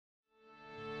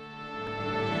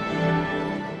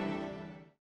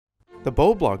The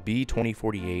Bobelock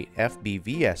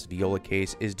B2048FBS viola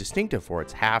case is distinctive for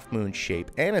its half-moon shape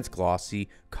and its glossy,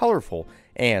 colorful,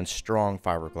 and strong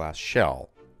fiberglass shell.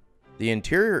 The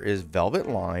interior is velvet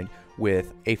lined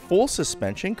with a full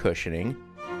suspension cushioning,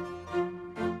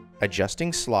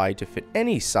 adjusting slide to fit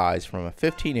any size from a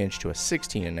 15-inch to a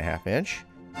 16.5-inch,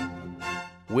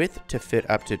 width to fit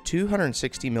up to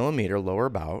 260mm lower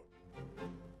bout,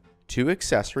 2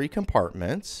 accessory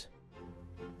compartments,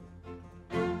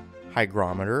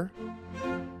 hygrometer,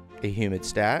 a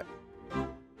humistat,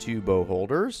 2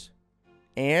 bowholders,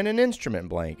 and an instrument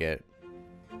blanket.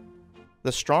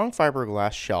 The strong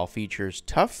fiberglass shell features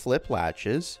tough flip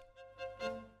latches,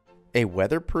 a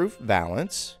weatherproof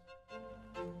valance,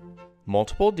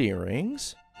 multiple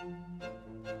D-rings,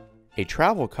 a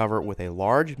travel cover with a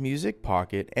large music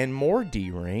pocket and more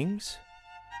D-rings,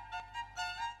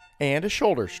 and a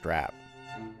shoulder strap.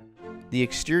 The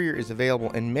exterior is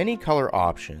available in many color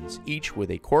options, each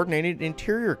with a coordinated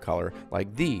interior color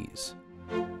like these.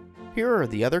 Here are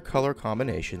the other color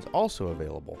combinations also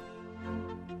available.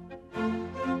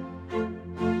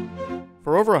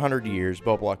 For over 100 years,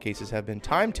 Bobelock cases have been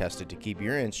time tested to keep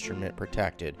your instrument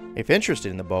protected. If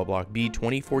interested in the Bobelock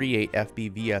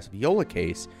B2048FBS viola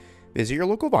case, visit your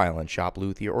local violin shop,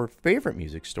 luthier, or favorite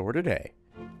music store today.